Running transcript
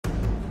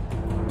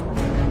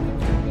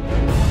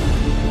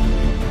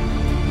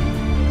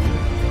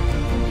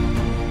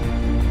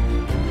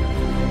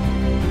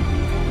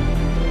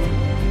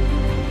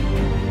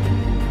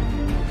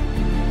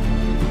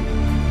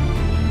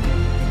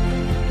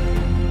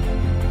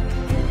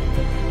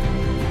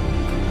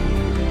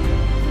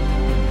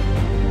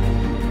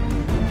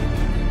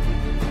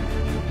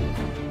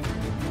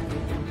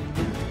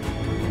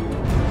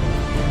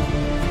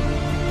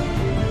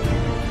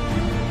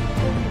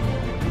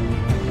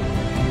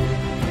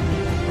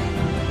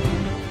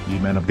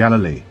men of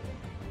Galilee?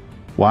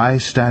 Why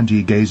stand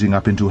ye gazing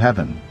up into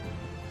heaven?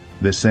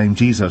 This same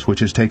Jesus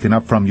which is taken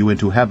up from you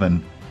into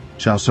heaven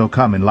shall so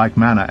come in like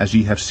manner as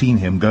ye have seen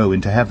him go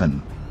into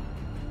heaven.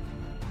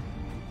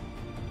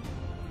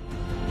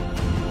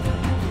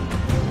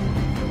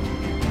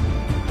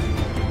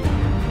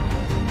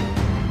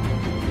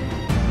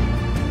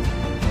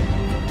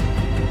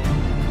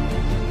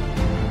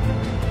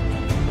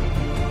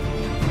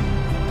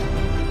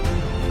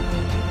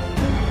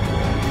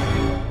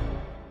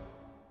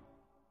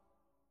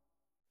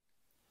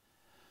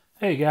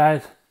 Hey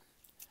guys,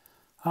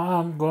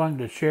 I'm going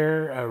to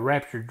share a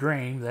rapture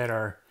dream that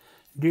our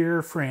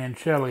dear friend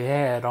Shelley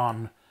had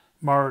on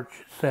March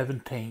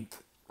 17th.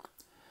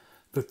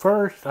 But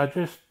first, I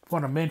just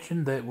want to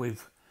mention that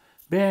we've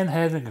been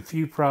having a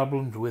few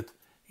problems with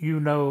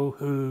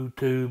you-know-who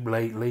tube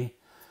lately.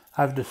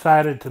 I've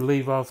decided to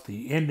leave off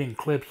the ending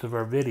clips of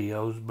our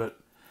videos, but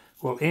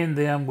we'll end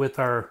them with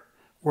our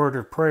word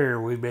of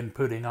prayer we've been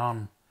putting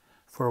on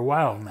for a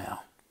while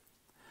now.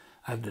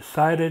 I've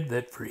decided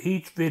that for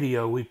each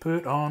video we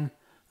put on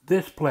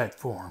this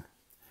platform,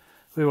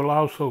 we will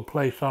also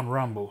place on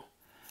Rumble.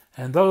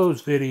 And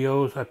those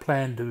videos I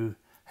plan to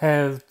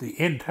have the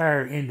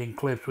entire ending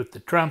clips with the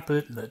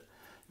trumpet and the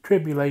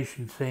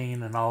tribulation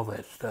scene and all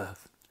that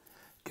stuff.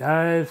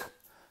 Guys,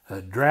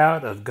 a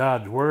drought of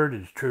God's Word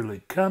is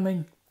truly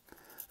coming,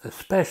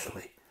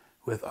 especially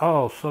with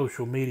all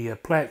social media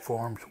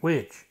platforms,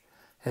 which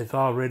has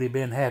already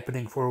been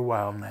happening for a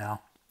while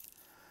now.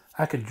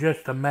 I can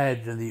just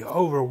imagine the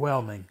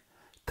overwhelming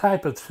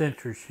type of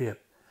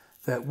censorship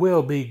that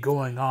will be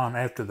going on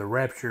after the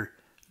rapture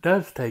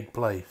does take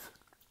place.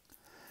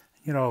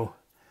 You know,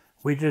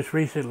 we just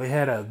recently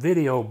had a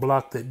video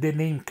block that did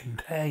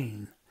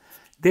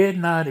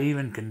not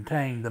even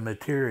contain the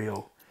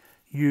material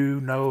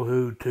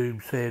you-know-who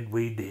tube said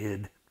we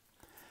did.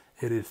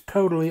 It is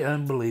totally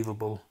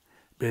unbelievable,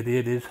 but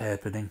it is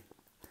happening.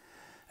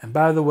 And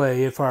by the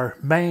way, if our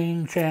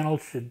main channel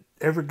should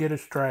ever get a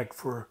strike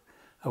for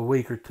a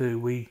week or two,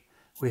 we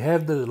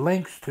have the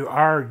links to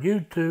our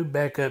YouTube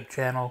backup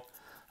channel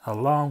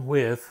along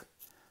with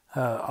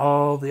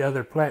all the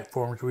other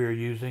platforms we are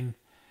using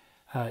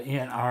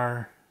in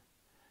our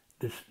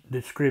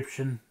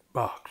description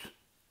box.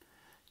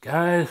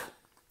 Guys,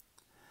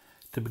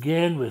 to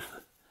begin with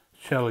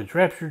Shelley's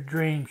rapture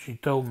dream, she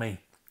told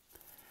me,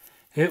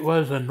 it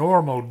was a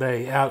normal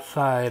day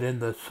outside and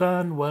the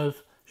sun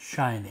was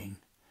shining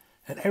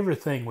and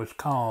everything was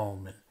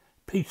calm and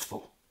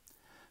peaceful.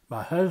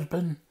 My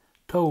husband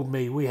told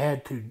me we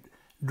had to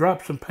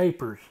drop some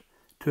papers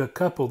to a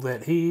couple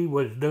that he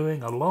was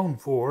doing a loan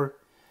for.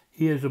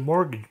 He is a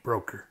mortgage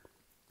broker.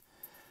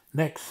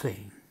 Next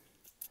scene.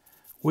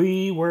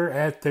 We were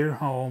at their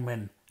home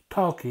and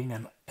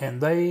talking,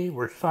 and they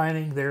were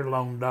signing their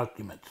loan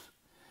documents.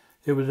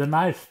 It was a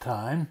nice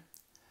time,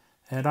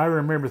 and I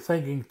remember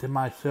thinking to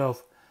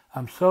myself,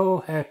 I'm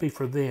so happy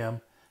for them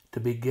to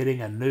be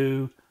getting a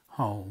new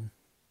home.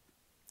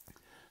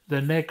 The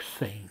next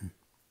scene.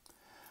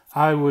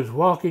 I was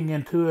walking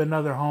into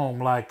another home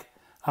like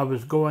I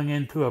was going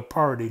into a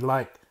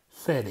party-like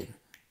setting,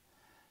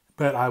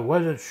 but I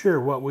wasn't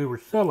sure what we were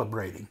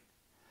celebrating.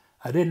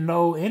 I didn't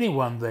know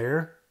anyone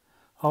there,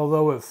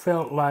 although it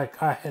felt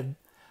like I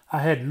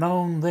had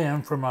known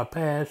them from my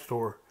past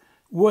or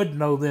would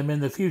know them in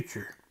the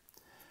future.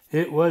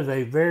 It was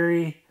a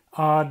very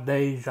odd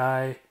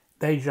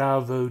deja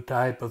vu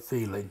type of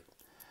feeling.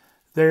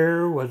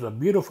 There was a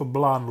beautiful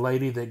blonde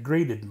lady that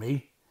greeted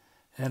me,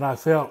 and I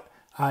felt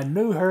I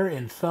knew her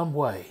in some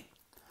way.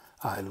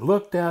 I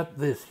looked out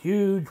this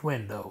huge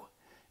window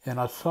and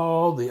I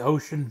saw the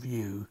ocean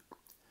view.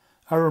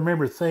 I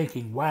remember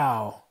thinking,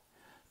 wow,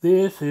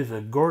 this is a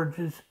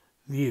gorgeous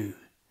view.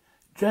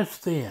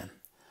 Just then,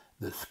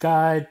 the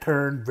sky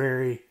turned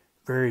very,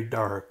 very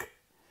dark,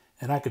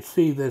 and I could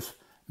see this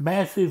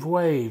massive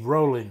wave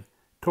rolling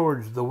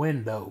towards the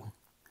window.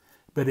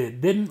 But it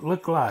didn't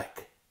look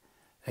like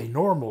a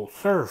normal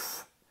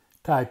surf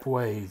type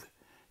wave.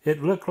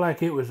 It looked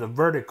like it was a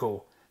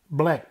vertical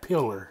black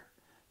pillar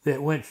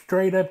that went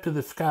straight up to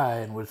the sky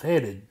and was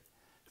headed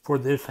for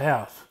this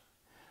house.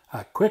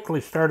 I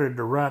quickly started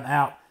to run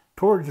out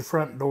towards the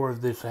front door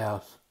of this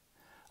house.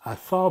 I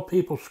saw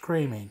people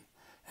screaming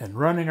and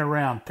running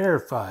around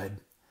terrified.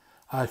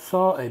 I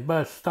saw a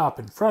bus stop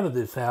in front of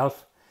this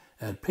house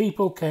and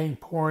people came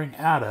pouring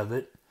out of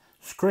it,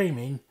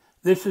 screaming,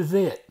 "This is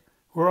it.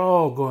 We're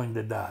all going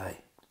to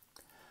die."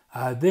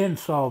 I then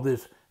saw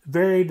this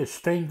very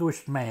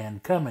distinguished man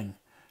coming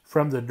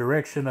from the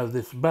direction of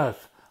this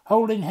bus,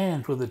 holding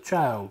hands with a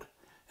child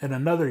and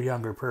another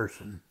younger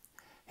person.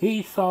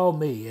 He saw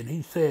me and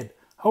he said,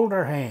 "Hold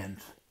our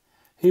hands."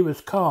 He was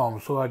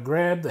calm, so I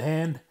grabbed the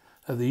hand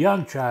of the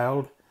young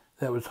child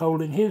that was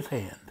holding his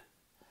hand.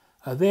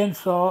 I then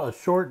saw a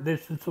short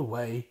distance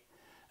away,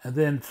 and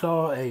then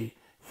saw a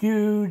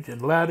huge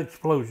and loud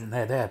explosion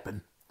had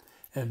happened,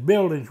 and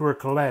buildings were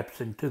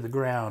collapsing to the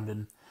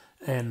ground,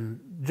 and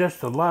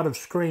just a lot of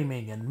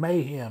screaming and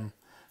mayhem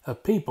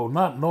of people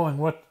not knowing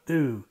what to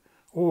do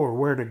or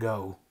where to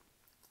go.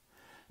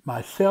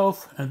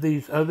 Myself and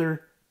these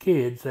other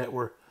kids that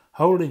were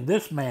holding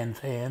this man's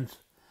hands,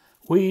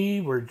 we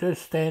were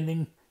just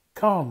standing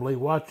calmly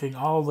watching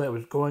all that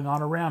was going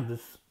on around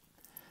us.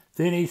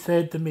 Then he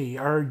said to me,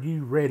 "Are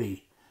you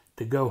ready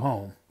to go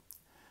home?"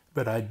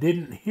 But I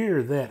didn't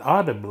hear that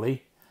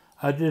audibly.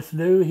 I just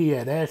knew he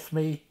had asked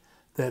me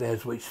that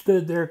as we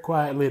stood there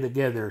quietly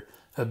together,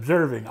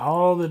 observing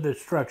all the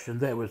destruction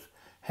that was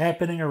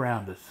happening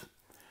around us.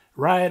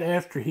 Right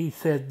after he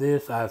said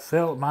this, I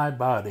felt my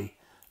body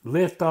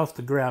lift off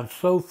the ground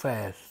so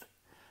fast.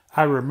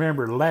 I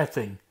remember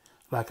laughing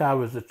like I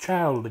was a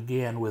child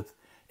again with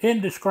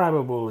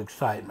indescribable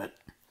excitement.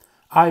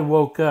 I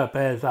woke up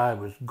as I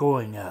was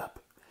going up.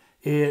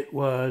 It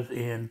was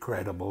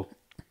incredible.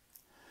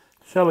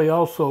 Shelly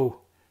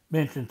also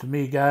mentioned to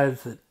me,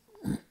 guys, that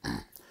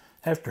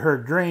after her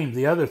dream,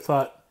 the other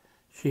thought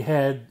she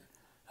had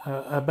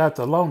about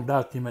the loan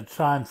document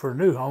signed for a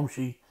new home,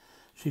 she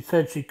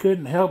said she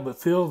couldn't help but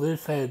feel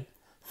this had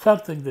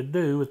something to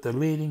do with the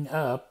leading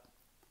up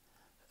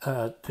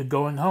to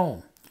going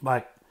home.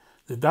 Like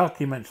the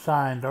document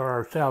signed are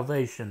our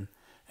salvation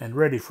and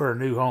ready for a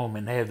new home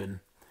in heaven.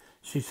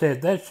 She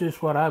said, "That's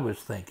just what I was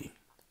thinking."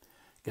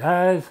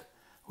 Guys,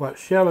 what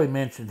Shelly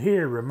mentioned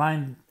here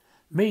remind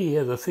me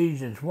of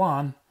Ephesians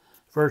 1,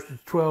 verses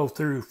 12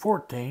 through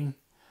 14,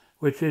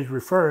 which is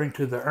referring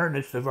to the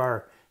earnest of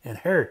our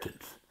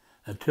inheritance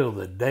until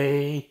the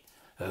day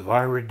of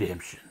our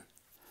redemption.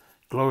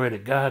 Glory to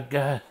God,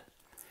 guys.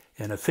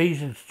 In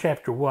Ephesians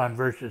chapter 1,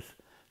 verses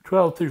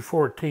 12 through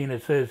 14,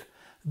 it says,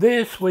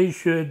 "This we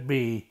should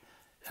be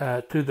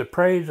to the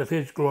praise of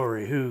his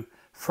glory, who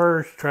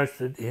first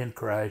trusted in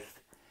Christ,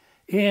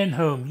 in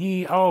whom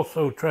ye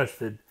also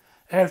trusted,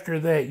 after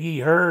that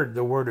ye heard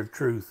the word of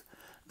truth,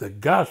 the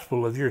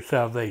gospel of your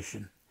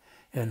salvation,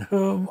 in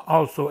whom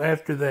also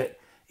after that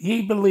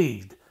ye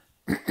believed,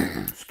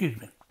 excuse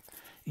me,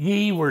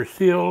 ye were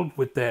sealed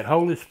with that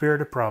Holy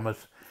Spirit of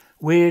promise,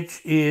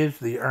 which is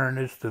the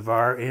earnest of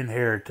our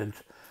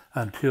inheritance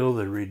until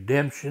the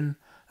redemption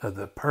of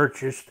the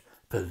purchased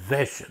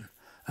possession,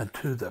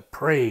 unto the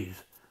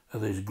praise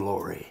of his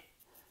glory."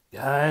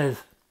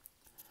 Guys,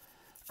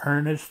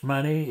 earnest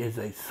money is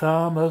a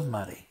sum of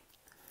money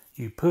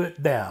you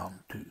put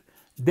down to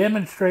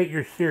demonstrate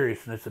your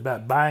seriousness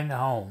about buying a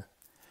home.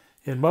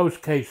 In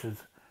most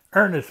cases,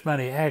 earnest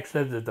money acts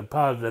as a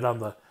deposit on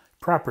the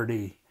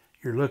property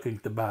you're looking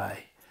to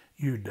buy.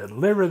 You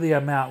deliver the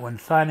amount when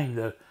signing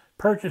the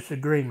purchase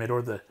agreement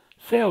or the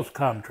sales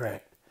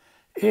contract.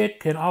 It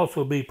can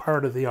also be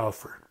part of the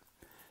offer.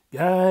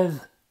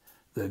 Guys,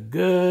 the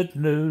good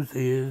news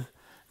is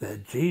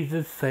that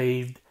Jesus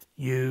saved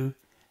you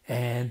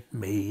and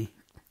me.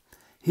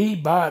 He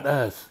bought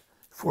us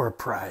for a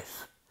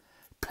price,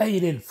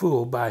 paid in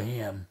full by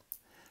him.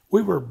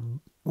 We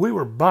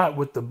were bought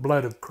with the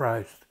blood of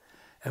Christ,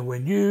 and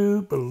when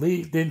you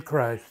believed in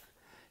Christ,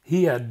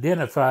 he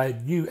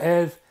identified you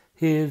as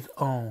his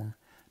own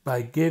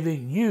by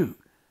giving you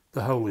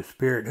the Holy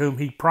Spirit, whom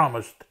he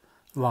promised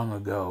long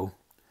ago.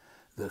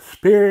 The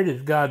Spirit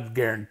is God's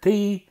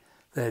guarantee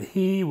that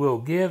he will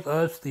give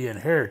us the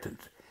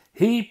inheritance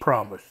he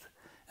promised,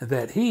 and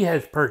that he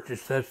has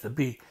purchased us to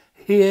be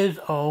his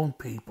own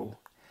people.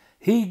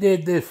 He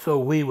did this so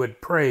we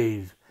would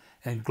praise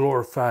and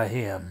glorify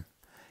him.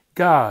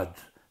 God's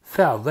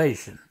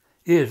salvation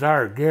is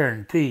our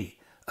guarantee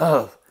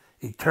of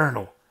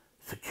eternal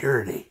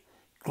security.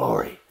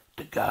 Glory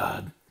to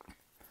God.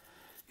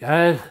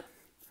 Guys,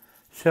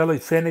 Shelley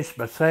finished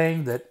by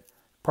saying that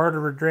part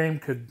of her dream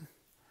could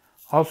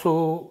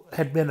also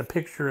had been a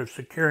picture of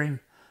securing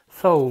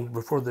souls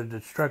before the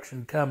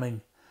destruction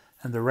coming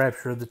and the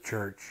rapture of the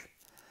church.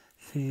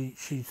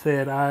 She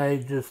said, "I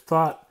just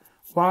thought,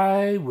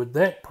 why would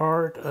that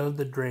part of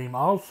the dream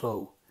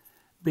also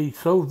be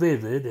so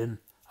vivid, and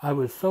I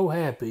was so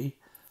happy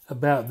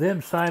about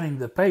them signing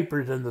the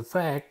papers and the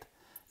fact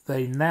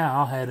they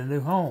now had a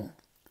new home.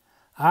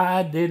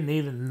 I didn't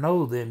even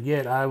know them,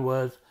 yet I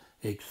was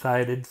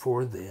excited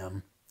for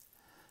them."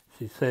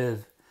 She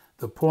says,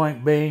 the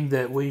point being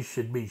that we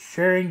should be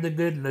sharing the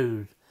good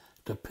news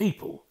to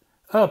people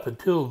up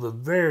until the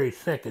very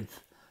seconds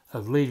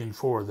of leaving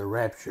for the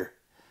rapture,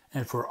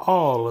 and for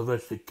all of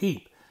us to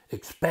keep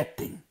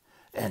expecting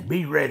and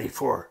be ready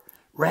for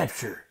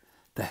rapture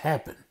to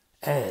happen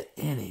at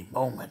any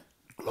moment.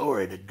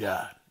 Glory to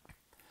God.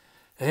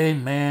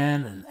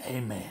 Amen and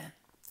amen.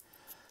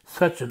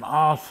 Such an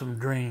awesome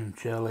dream,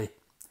 Shelley.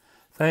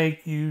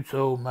 Thank you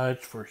so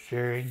much for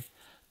sharing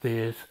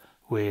this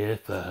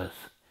with us.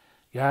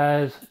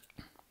 Guys,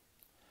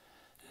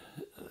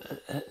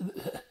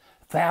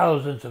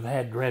 thousands have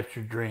had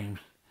rapture dreams.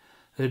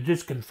 They're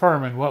just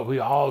confirming what we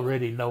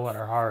already know in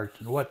our hearts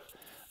and what's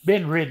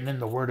been written in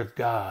the Word of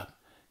God.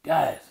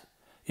 Guys,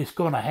 it's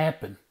going to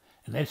happen,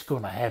 and it's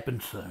going to happen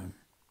soon.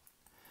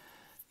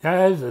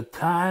 Guys, the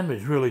time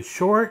is really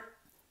short,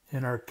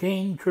 and our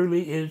King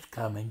truly is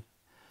coming.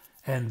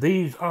 And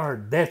these are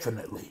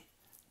definitely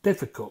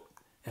difficult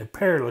and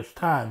perilous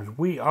times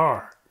we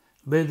are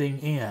living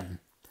in.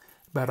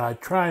 But I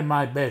try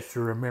my best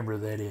to remember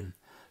that in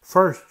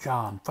 1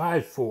 John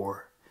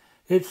 5:4,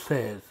 it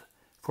says,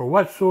 "For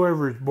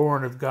whatsoever is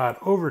born of God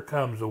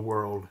overcomes the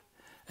world,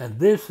 and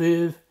this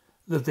is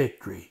the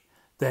victory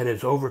that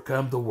has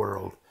overcome the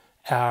world,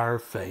 our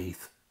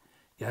faith."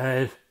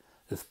 Guys,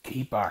 let's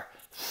keep our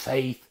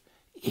faith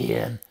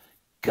in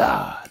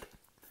God.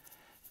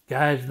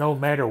 Guys, no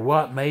matter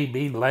what may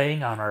be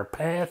laying on our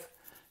path,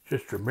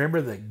 just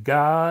remember that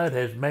God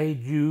has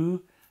made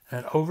you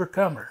an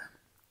overcomer.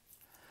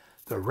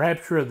 The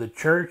rapture of the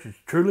church is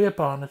truly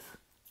upon us,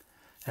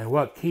 and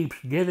what keeps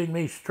giving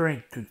me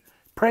strength to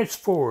press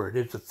forward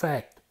is the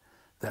fact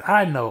that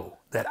I know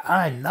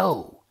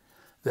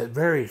that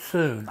very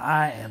soon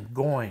I am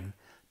going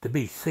to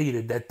be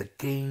seated at the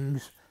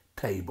King's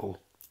table.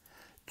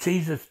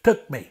 Jesus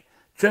took me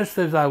just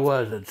as I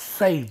was and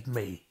saved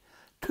me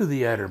to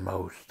the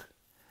uttermost.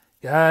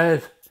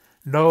 Guys,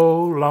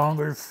 no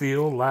longer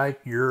feel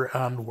like you're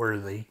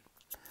unworthy.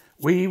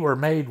 We were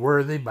made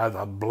worthy by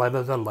the blood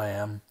of the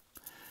Lamb.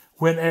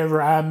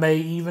 Whenever I may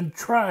even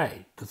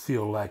try to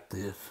feel like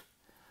this,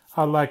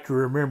 I like to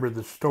remember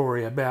the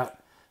story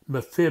about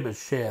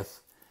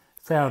Mephibosheth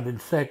found in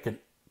 2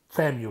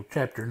 Samuel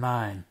chapter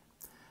 9.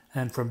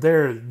 And from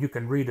there you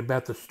can read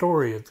about the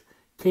story of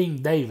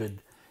King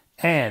David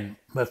and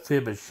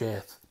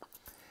Mephibosheth.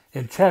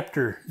 In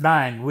chapter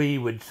 9 we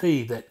would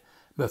see that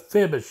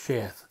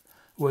Mephibosheth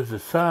was the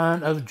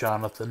son of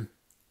Jonathan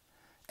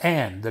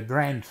and the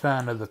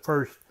grandson of the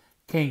first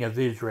king of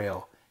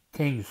Israel,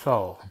 King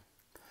Saul.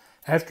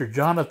 After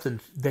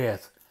Jonathan's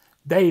death,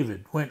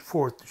 David went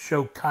forth to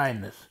show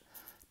kindness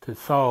to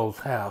Saul's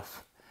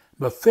house.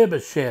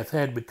 Mephibosheth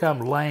had become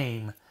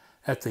lame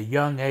at the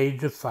young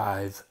age of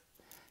 5.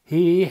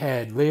 He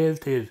had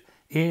lived his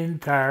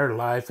entire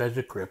life as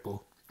a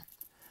cripple.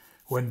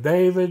 When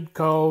David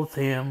calls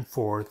him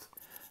forth,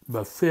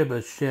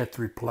 Mephibosheth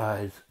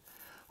replies,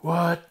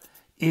 "What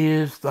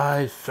is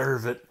thy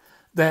servant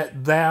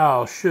that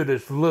thou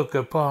shouldest look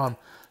upon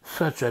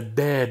such a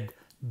dead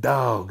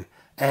dog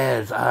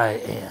as I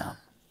am?"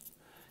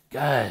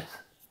 Guys,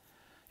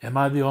 am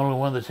I the only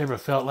one that's ever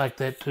felt like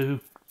that too?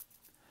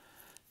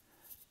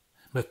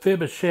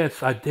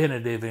 Mephibosheth's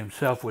identity of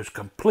himself was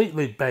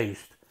completely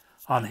based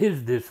on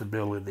his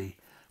disability,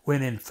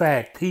 when in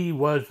fact he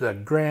was the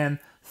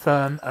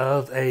grandson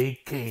of a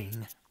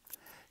king.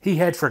 He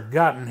had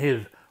forgotten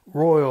his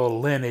royal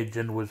lineage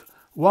and was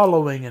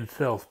wallowing in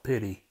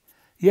self-pity.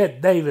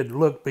 Yet David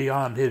looked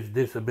beyond his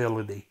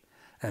disability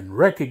and,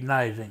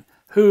 recognizing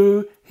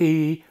who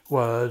he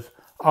was,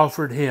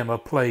 offered him a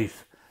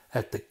place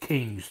at the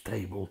king's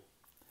table.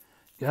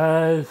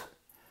 Guys,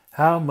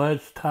 how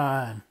much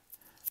time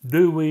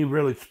do we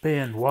really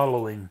spend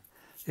wallowing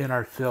in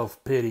our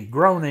self-pity,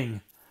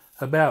 groaning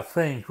about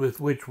things with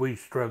which we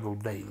struggle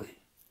daily?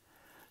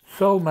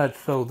 So much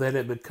so that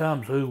it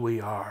becomes who we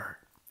are.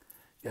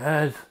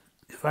 Guys,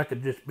 if I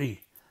could just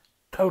be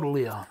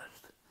totally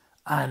honest,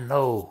 I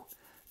know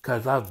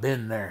because I've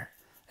been there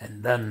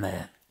and done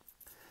that.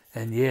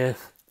 And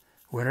yes,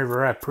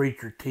 whenever I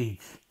preach or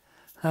teach,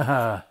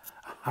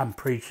 I'm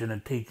preaching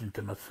and teaching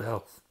to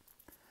myself.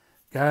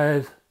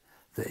 Guys,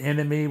 the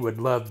enemy would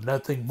love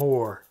nothing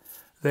more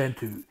than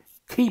to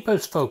keep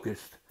us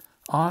focused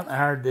on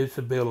our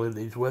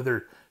disabilities,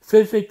 whether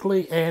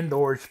physically and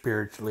or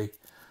spiritually,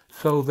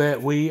 so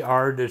that we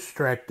are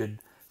distracted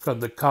from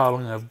the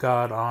calling of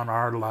God on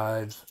our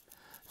lives.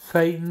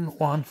 Satan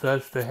wants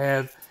us to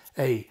have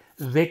a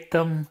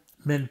victim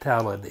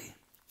mentality.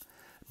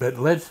 But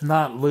let's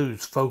not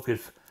lose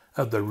focus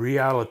of the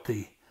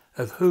reality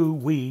of who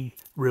we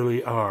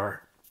really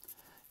are.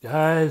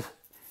 Guys,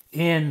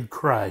 in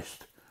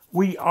Christ,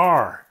 we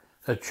are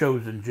a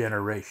chosen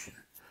generation.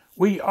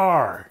 We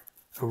are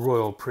a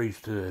royal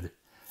priesthood.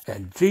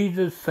 And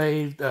Jesus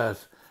saved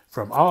us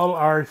from all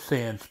our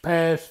sins,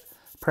 past,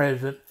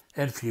 present,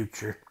 and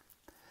future.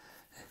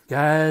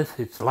 Guys,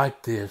 it's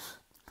like this.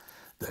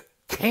 The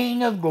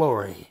King of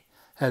Glory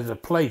has a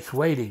place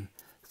waiting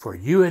for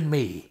you and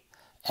me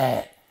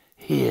at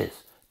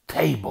his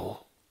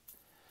table.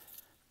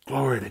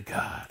 Glory to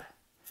God.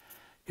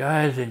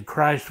 Guys, in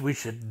Christ we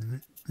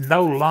should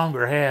no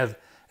longer have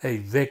a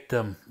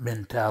victim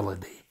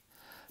mentality,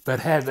 but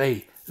have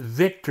a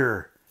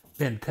victor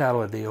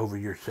mentality over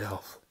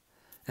yourself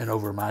and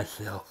over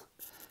myself.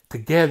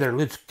 Together,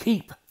 let's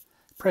keep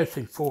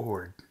pressing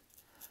forward.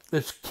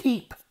 Let's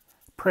keep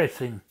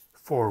pressing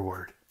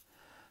forward,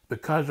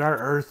 because our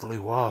earthly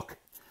walk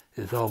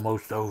is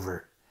almost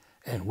over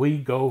and we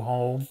go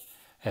home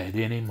at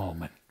any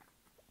moment.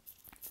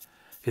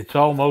 It's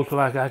almost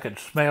like I can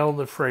smell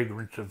the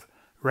fragrance of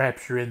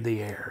rapture in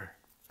the air.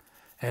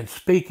 And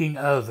speaking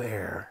of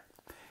air,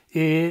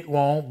 it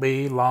won't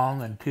be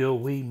long until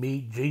we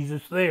meet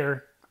Jesus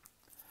there.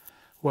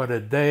 What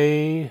a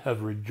day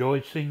of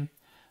rejoicing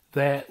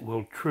that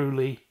will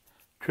truly,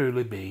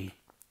 truly be.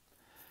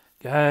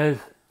 Guys,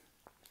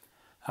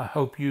 I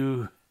hope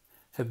you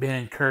have been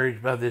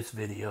encouraged by this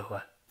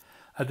video.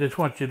 I just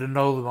want you to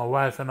know that my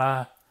wife and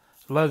I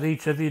love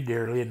each of you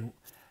dearly,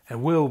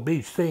 and we'll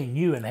be seeing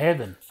you in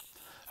heaven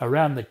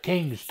around the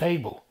King's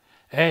table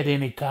at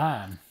any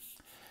time.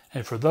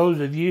 And for those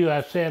of you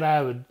I said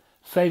I would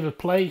save a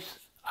place,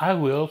 I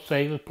will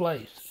save a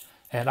place.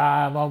 And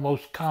I'm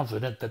almost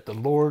confident that the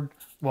Lord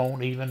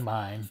won't even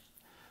mind.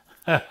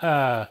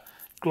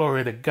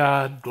 Glory to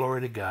God,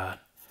 glory to God.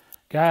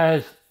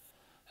 Guys,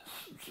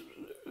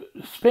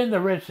 spend the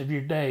rest of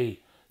your day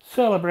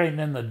celebrating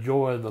in the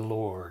joy of the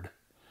Lord,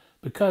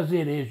 because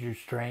it is your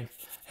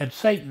strength, and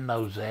Satan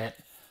knows that.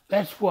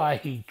 That's why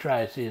he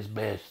tries his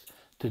best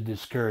to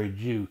discourage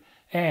you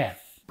and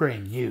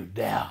bring you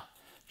down.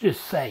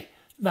 Just say,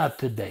 not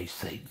today,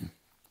 Satan.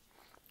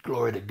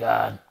 Glory to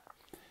God.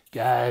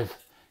 Guys,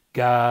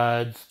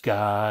 God's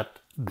got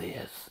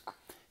this.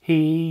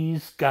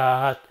 He's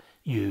got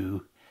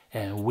you,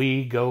 and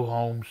we go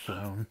home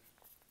soon.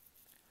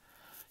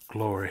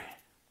 Glory.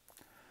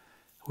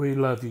 We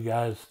love you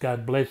guys.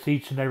 God bless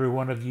each and every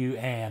one of you,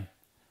 and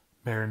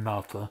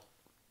Maranatha.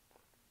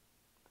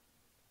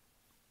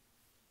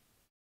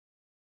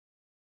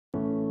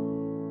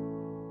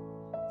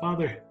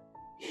 Father,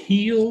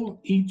 heal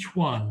each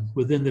one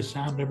within the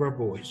sound of our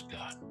voice,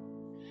 God.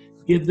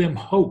 Give them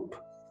hope.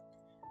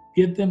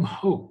 Give them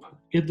hope.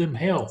 Give them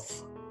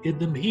health. Give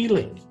them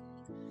healing.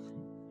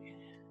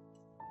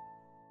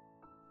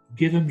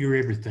 Give them your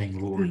everything,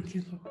 Lord. Thank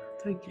you, Lord.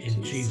 Thank you,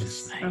 In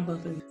Jesus' name.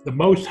 Hallelujah. The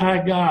Most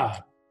High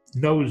God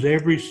knows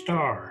every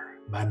star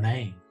by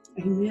name.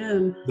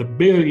 Amen. The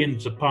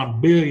billions upon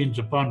billions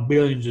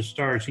of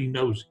stars, he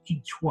knows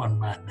each one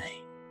by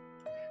name.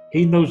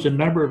 He knows the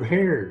number of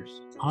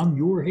hairs on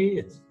your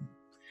head.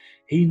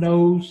 He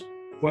knows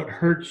what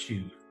hurts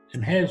you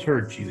and has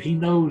hurt you. He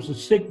knows the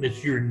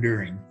sickness you're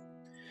enduring.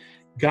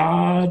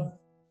 God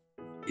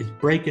is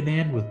breaking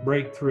in with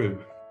breakthrough.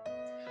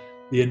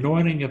 The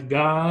anointing of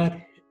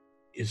God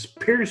is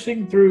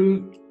piercing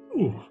through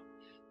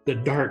the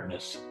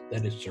darkness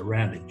that has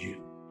surrounded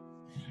you.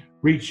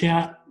 Reach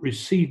out,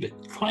 receive it,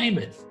 claim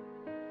it.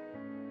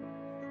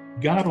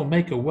 God will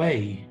make a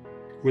way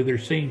where there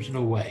seems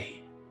no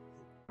way.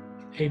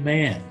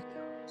 Amen.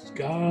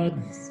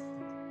 God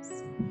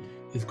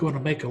is going to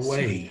make a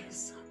way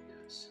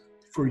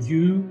for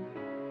you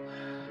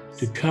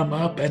to come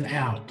up and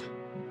out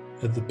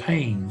of the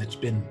pain that's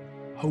been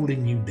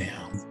holding you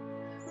down.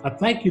 I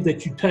thank you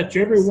that you touch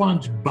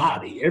everyone's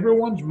body,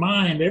 everyone's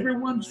mind,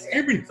 everyone's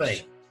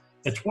everything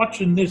that's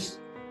watching this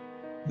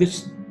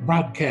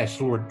broadcast,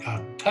 Lord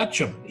God. Touch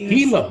them,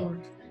 heal them,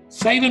 Lord.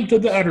 save them to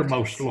the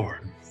uttermost,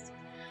 Lord.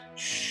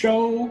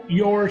 Show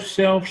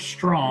yourself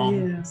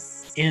strong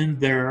in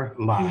their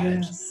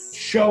lives. Yes.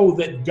 Show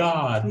that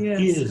God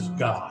is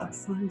God,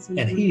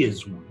 and he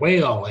is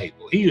well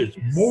able. He is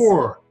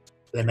more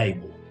than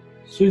able.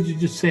 Susie,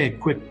 just say a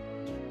quick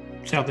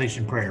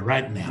salvation prayer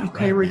right now.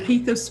 Okay,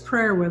 repeat this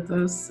prayer with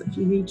us if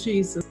you need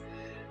Jesus.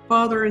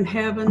 Father in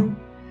heaven,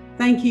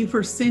 thank you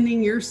for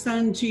sending your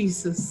son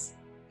Jesus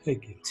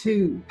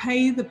to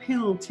pay the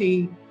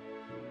penalty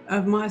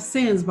of my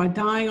sins by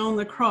dying on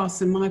the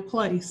cross in my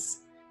place.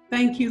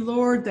 Thank you,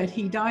 Lord, that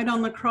he died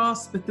on the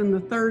cross, but then the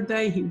third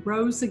day he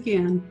rose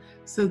again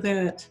so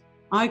that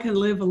I can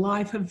live a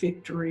life of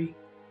victory.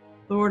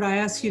 Lord, I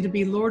ask you to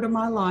be Lord of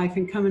my life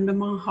and come into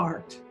my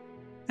heart.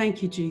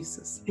 Thank you,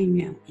 Jesus.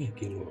 Amen.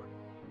 Thank you, Lord.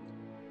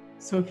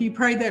 So if you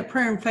prayed that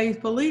prayer in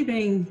faith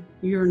believing,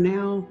 you're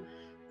now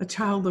a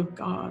child of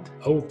God.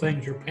 Old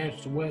things are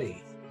passed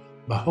away.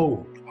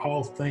 Behold,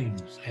 all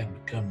things have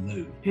become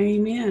new.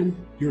 Amen.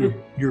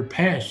 Your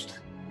past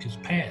is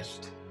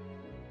past.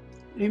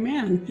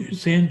 Amen. Your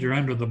sins are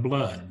under the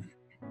blood.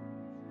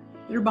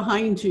 They're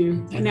behind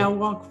you. And now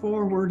walk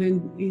forward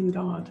in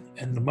God.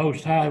 And the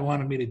Most High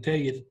wanted me to tell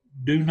you,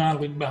 do not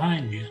look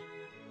behind you,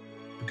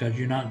 because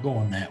you're not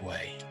going that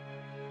way.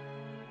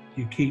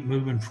 You keep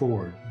moving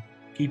forward.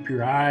 Keep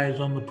your eyes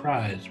on the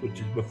prize, which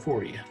is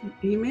before you.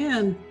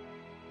 Amen.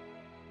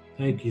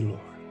 Thank you,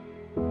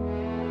 Lord.